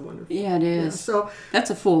just so wonderful. Yeah, it is. Yeah, so that's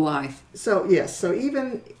a full life. So yes. So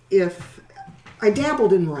even if I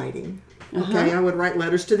dabbled in writing, okay, I would write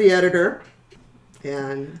letters to the editor,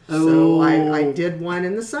 and so I did one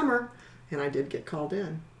in the summer, and I did get called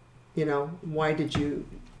in. Why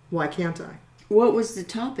can't I? What was the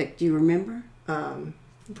topic? Do you remember?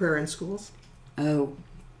 Prayer in schools. Oh,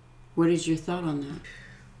 what is your thought on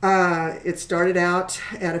that? It started out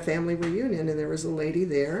at a family reunion, and there was a lady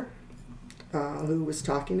there who was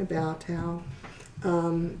talking about how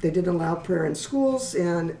they didn't allow prayer in schools,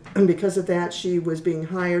 and because of that, she was being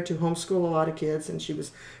hired to homeschool a lot of kids, and she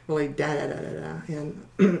was really da-da-da-da-da. And,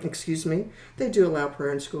 excuse me, they do allow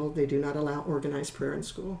prayer in school. They do not allow organized prayer in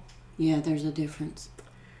school. Yeah, there's a difference.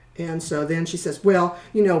 And so then she says, well,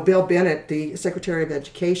 Bill Bennett, the Secretary of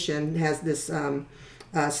Education, has this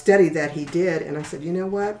study that he did. And I said, you know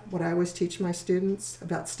what I always teach my students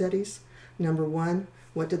about studies? Number 1,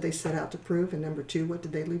 what did they set out to prove? And number 2, what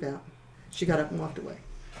did they leave out? She got up and walked away.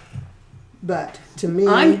 But to me,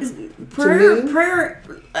 prayer.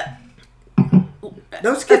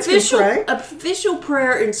 Those kids can pray. Official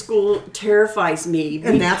prayer in school terrifies me.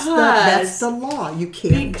 And that's the law. You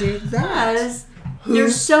can't do that.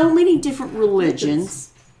 There's so many different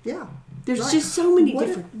religions. Yeah. There's Right. just so many What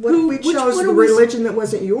different. If, what if we which chose one the are we- religion that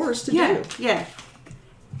wasn't yours to Yeah, do? yeah,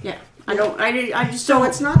 yeah. I just So don't.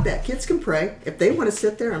 it's not that. Kids can pray. If they want to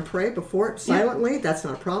sit there and pray before silently, that's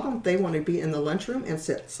not a problem. If they want to be in the lunchroom and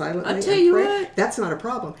sit silently I'll tell and you pray, what. that's not a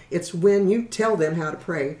problem. It's when you tell them how to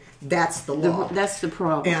pray, that's the law. That's the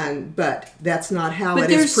problem. But that's not how But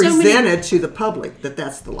it is there's so many- presented to the public,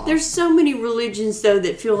 that's the law. There's so many religions, though,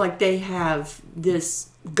 that feel like they have this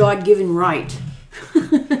God-given right,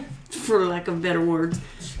 for lack of better words.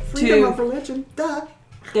 Freedom of religion, duh.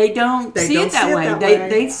 They don't They see don't it that see it way. that They way.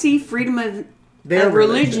 they see freedom of Their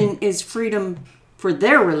religion is freedom for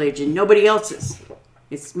their religion, nobody else's.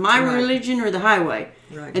 It's my Right. religion or the highway.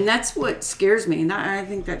 Right. And that's what scares me. And I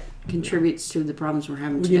think that contributes to the problems we're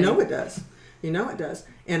having today. You know it does. You know it does.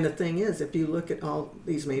 And the thing is, if you look at all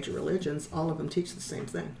these major religions, all of them teach the same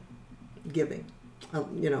thing. Giving.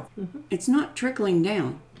 It's not trickling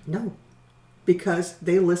down. No. Because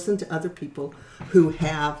they listen to other people who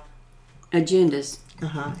have, Agendas.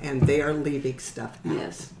 and they are leaving stuff out.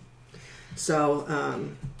 Yes. So,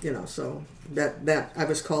 so that I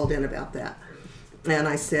was called in about that. And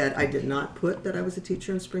I said I did not put that I was a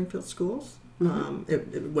teacher in Springfield schools.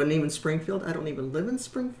 It wasn't even Springfield. I don't even live in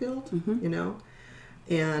Springfield,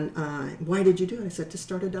 And why did you do it? I said to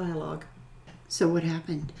start a dialogue. So what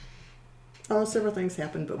happened? Oh, several things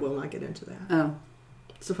happened, but we'll not get into that. Oh.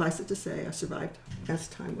 Suffice it to say, I survived as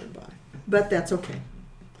time went by. But that's okay.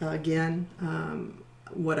 Again,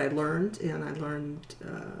 what I learned,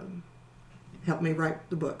 helped me write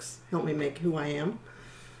the books, helped me make who I am.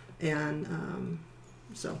 And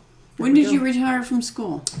so. When did you retire from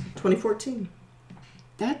school? 2014.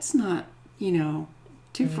 That's not,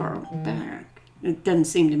 too far back. It doesn't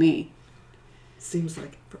seem to me. Seems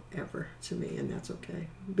like forever to me, and that's okay.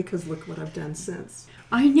 Because look what I've done since.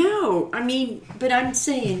 I know. I mean, but I'm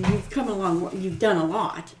saying you've come along. You've done a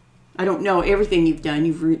lot. I don't know everything you've done.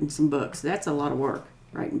 You've written some books. That's a lot of work,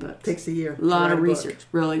 writing books. Takes a year. A lot to of write a book. research,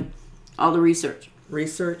 really. All the research.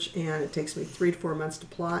 And it takes me 3 to 4 months to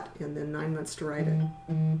plot, and then 9 months to write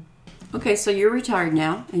it. Okay, so you're retired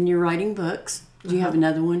now, and you're writing books. Do you have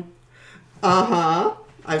another one?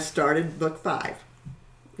 I've started book 5.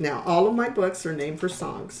 Now, all of my books are named for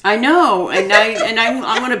songs. I know, and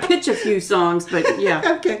I want to pitch a few songs, but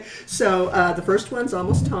yeah. Okay, so the first one's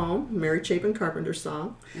Almost Home, Mary Chapin Carpenter's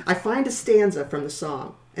song. I find a stanza from the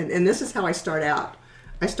song, and this is how I start out.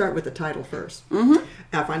 I start with the title first.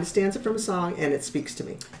 I find a stanza from a song, and it speaks to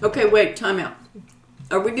me. Okay, wait, time out.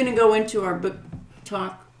 Are we going to go into our book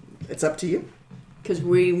talk? It's up to you. Because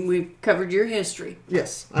we covered your history.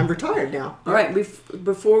 Yes, I'm retired now. All right,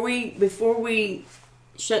 before we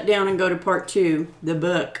shut down and go to part 2, the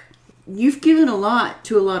book, you've given a lot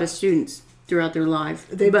to a lot of students throughout their life.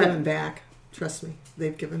 They've given back. Trust me,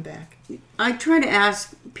 they've given back. I try to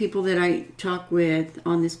ask people that I talk with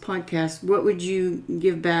on this podcast, what would you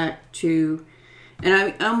give back to? And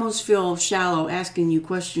I almost feel shallow asking you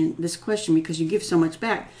this question because you give so much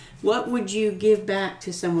back. What would you give back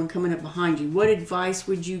to someone coming up behind you? What advice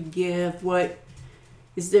would you give? What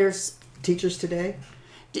is there? Teachers today?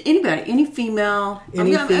 Anybody, any female.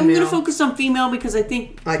 I'm going to focus on female because I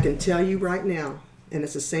think I can tell you right now, and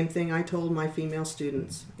it's the same thing I told my female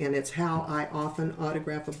students, and it's how I often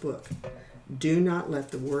autograph a book. Do not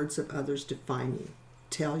let the words of others define you.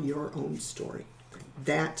 Tell your own story.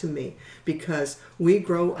 That to me, because we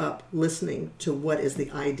grow up listening to what is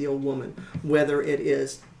the ideal woman, whether it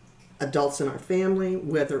is adults in our family,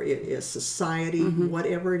 whether it is society,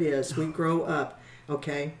 whatever it is, we grow up,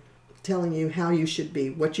 telling you how you should be,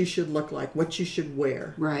 what you should look like, what you should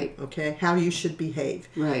wear. Right. Okay, how you should behave.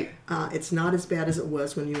 Right. It's not as bad as it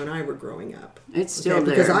was when you and I were growing up. It's still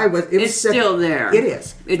there. Because it's still there. It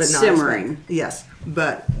is. It's but not simmering. as bad. Yes,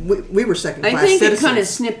 but we were second class I think citizens. it kind of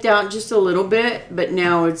snipped out just a little bit, but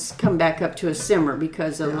now it's come back up to a simmer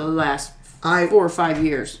because of the last 4 or 5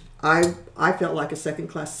 years. I felt like a second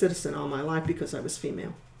class citizen all my life because I was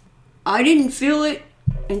female. I didn't feel it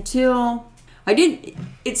until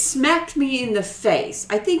it smacked me in the face.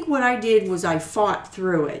 I think what I did was I fought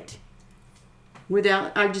through it.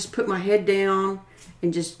 I just put my head down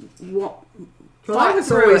and just fought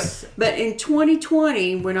through it. But in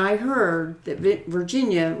 2020, when I heard that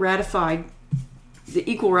Virginia ratified the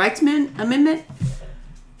Equal Rights Amendment,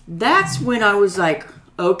 that's when I was like,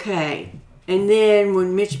 okay. And then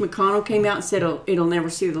when Mitch McConnell came out and said it'll never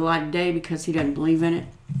see the light of day because he doesn't believe in it,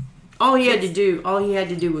 all he had to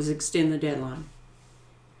do was extend the deadline.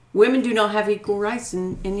 Women do not have equal rights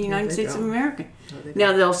in the United States of America. No,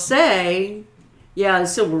 now they'll say, yeah, the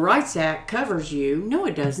Civil Rights Act covers you. No,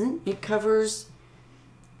 it doesn't. It covers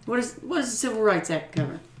what does the Civil Rights Act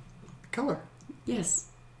cover? Color. Yes.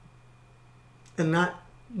 and not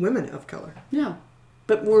women of color. No.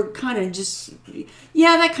 But we're kind of just,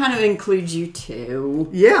 that kind of includes you too.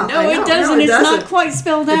 Yeah, no, I know. it doesn't. No, it it's doesn't. not quite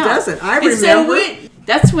spelled out. It doesn't. I And remember. So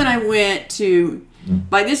that's when I went to.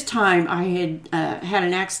 By this time, I had had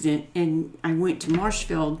an accident, and I went to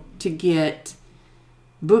Marshfield to get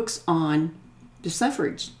books on the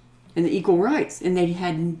suffrage and the equal rights, and they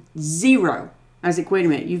had zero. I was like, wait a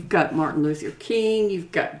minute, you've got Martin Luther King,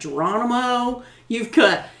 you've got Geronimo,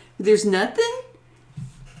 there's nothing.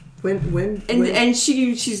 And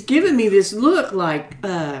she's giving me this look like,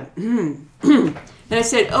 and I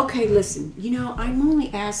said, okay, listen, I'm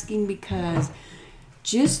only asking because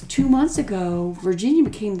just 2 months ago, Virginia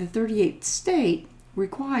became the 38th state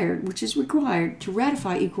which is required to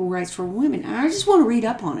ratify equal rights for women. And I just want to read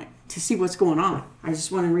up on it to see what's going on. I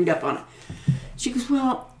just want to read up on it. She goes,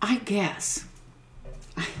 well, I guess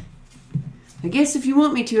if you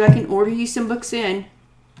want me to, I can order you some books in.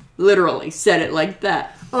 Literally said it like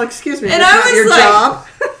that. Oh, excuse me. And that's I not was your like, job.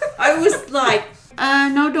 I was like,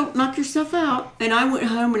 no, don't knock yourself out. And I went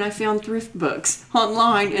home and I found thrift books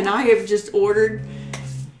online, and I have just ordered.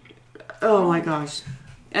 Oh my gosh.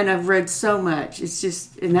 And I've read so much. It's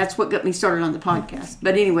just, and that's what got me started on the podcast.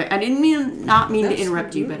 But anyway, I didn't mean to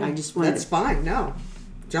interrupt you, but I just wanted. That's fine. No,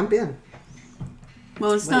 jump in.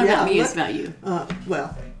 Well, it's not about me; it's about you.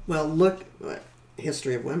 Well, look,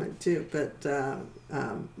 history of women too. But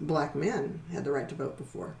black men had the right to vote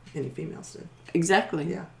before any females did. Exactly.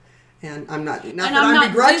 Yeah, and I'm not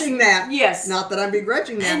begrudging that. Yes. Not that I'm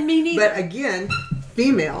begrudging that. And me neither. But again,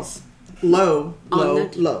 females. Low.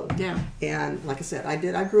 Yeah. And like I said,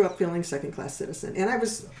 I grew up feeling second-class citizen, and I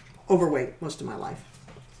was overweight most of my life.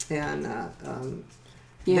 And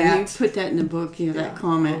you put that in the book. That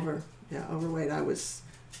comment. Overweight. I was,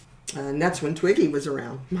 and that's when Twiggy was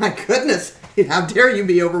around. My goodness, how dare you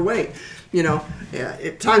be overweight?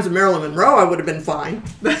 At times of Marilyn Monroe, I would have been fine,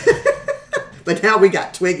 but now we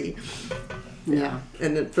got Twiggy. Yeah.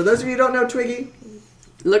 And then, for those of you who don't know Twiggy,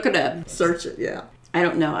 look it up. Search it. Yeah. I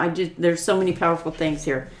don't know. There's so many powerful things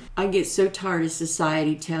here. I get so tired of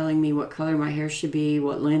society telling me what color my hair should be,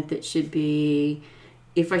 what length it should be,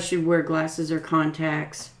 if I should wear glasses or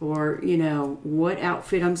contacts, or, what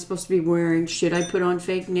outfit I'm supposed to be wearing. Should I put on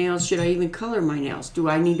fake nails? Should I even color my nails? Do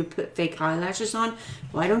I need to put fake eyelashes on?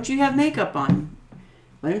 Why don't you have makeup on?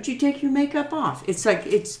 Why don't you take your makeup off? It's like,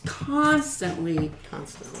 it's constantly.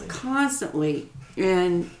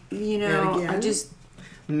 And, I just...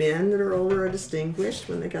 Men that are older are distinguished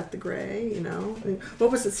when they got the gray,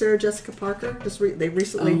 What was it, Sarah Jessica Parker? They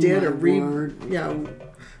recently did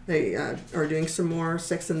they are doing some more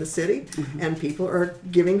Sex in the City, and people are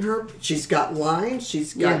giving her. She's got lines.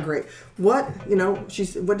 She's got great. What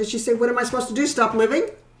what did she say? What am I supposed to do? Stop living?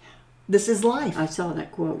 This is life. I saw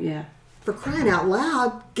that quote. Yeah. For crying out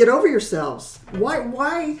loud, get over yourselves.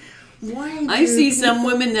 Why? I see some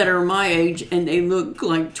women that are my age and they look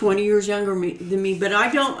like 20 years younger than me, but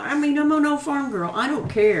I'm an old farm girl. I don't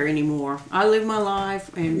care anymore. I live my life,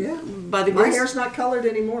 and by the my grace, hair's not colored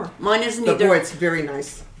anymore. Mine isn't but either. Boy, it's very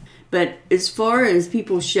nice. But as far as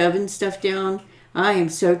people shoving stuff down, I am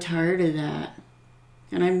so tired of that.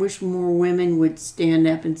 And I wish more women would stand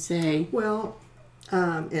up and say, well,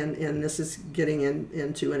 and this is getting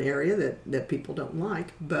into an area that people don't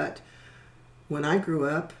like, but when I grew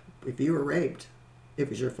up, if you were raped, it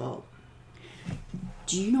was your fault.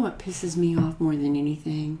 Do you know what pisses me off more than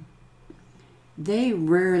anything? They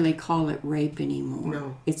rarely call it rape anymore.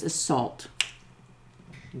 No. It's assault.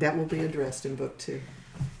 That will be addressed in book 2.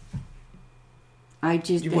 I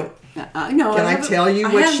just... no. Can I tell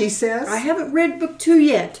you what she says? I haven't read book 2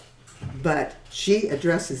 yet. But she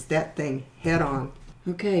addresses that thing head on.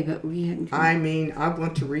 Okay, but we haven't... I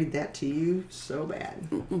want to read that to you so bad.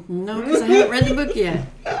 No, because I haven't read the book yet.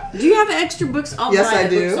 Do you have extra books? Yes, buy I the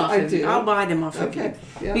do. books off I of do. you. I'll buy them off of you. Okay.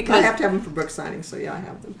 Yeah. Because I have to have them for book signing, so yeah, I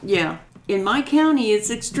have them. Yeah. In my county, it's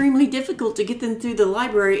extremely difficult to get them through the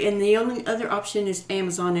library, and the only other option is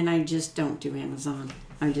Amazon, and I just don't do Amazon.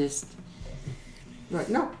 Right.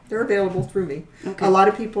 No, they're available through me. Okay. A lot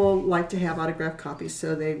of people like to have autographed copies,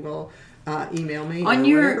 so they will email me on or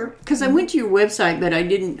your whatever. Because I went to your website, but I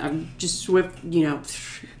didn't. I'm just swift.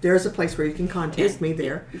 There's a place where you can contact me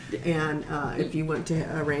there, and if you want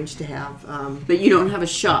to arrange to have. But you don't have a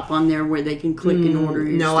shop on there where they can click and order.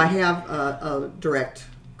 Your no, stuff. I have a direct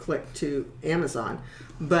click to Amazon,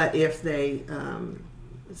 but if they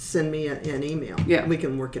send me an email, we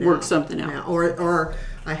can work something out. Yeah. Or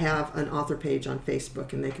I have an author page on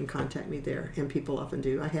Facebook, and they can contact me there, and people often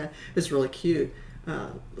do. It's really cute.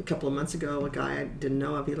 A couple of months ago, a guy I didn't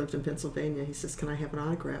know of, he lived in Pennsylvania. He says, "Can I have an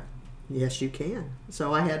autograph?" Yes, you can.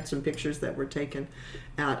 So I had some pictures that were taken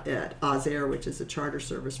out at Oz Air, which is a charter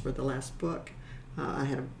service for the last book. I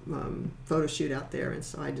had a photo shoot out there, and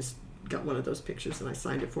so I just got one of those pictures and I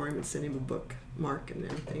signed it for him and sent him a bookmark and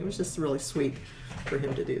everything. It was just really sweet for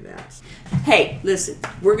him to do that. Hey, listen,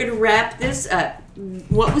 we're going to wrap this up.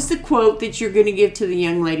 What was the quote that you're going to give to the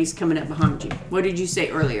young ladies coming up behind you? What did you say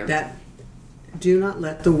earlier? That do not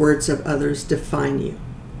let the words of others define you.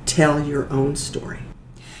 Tell your own story.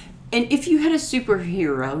 And if you had a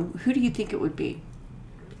superhero, who do you think it would be?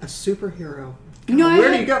 A superhero. You know,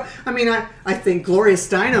 Where do you go? I mean, I think Gloria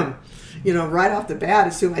Steinem, right off the bat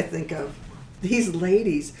is who I think of. These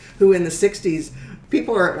ladies who in the 60s,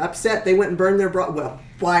 people are upset they went and burned their bra. Well,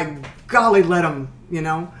 by golly, let them,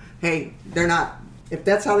 Hey, they're not, if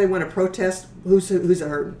that's how they want to protest, who's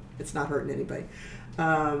hurting? It's not hurting anybody.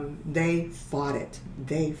 They fought it.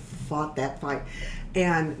 They fought that fight.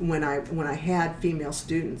 And when I had female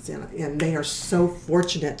students, and they are so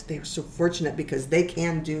fortunate because they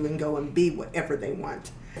can do and go and be whatever they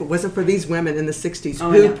want. If it wasn't for these women in the 60s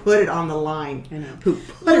who put it on the line. I know. Who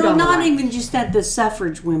put it on the line. Not even just that, the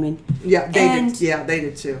suffrage women. Yeah, they did. Yeah, they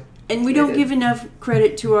did too. And we don't give enough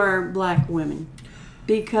credit to our black women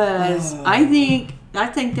because I think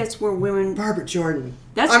that's where women. Barbara Jordan.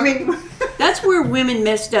 That's where women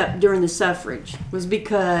messed up during the suffrage, was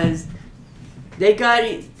because they got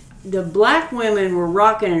it. The black women were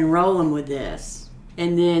rocking and rolling with this,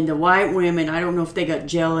 and then the white women, I don't know if they got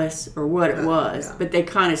jealous or what it was, but they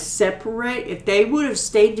kind of separate. If they would have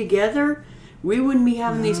stayed together, we wouldn't be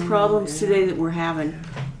having these problems today that we're having.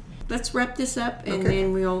 Let's wrap this up, and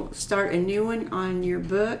then we'll start a new one on your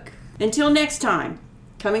book. Until next time,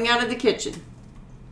 coming out of the kitchen.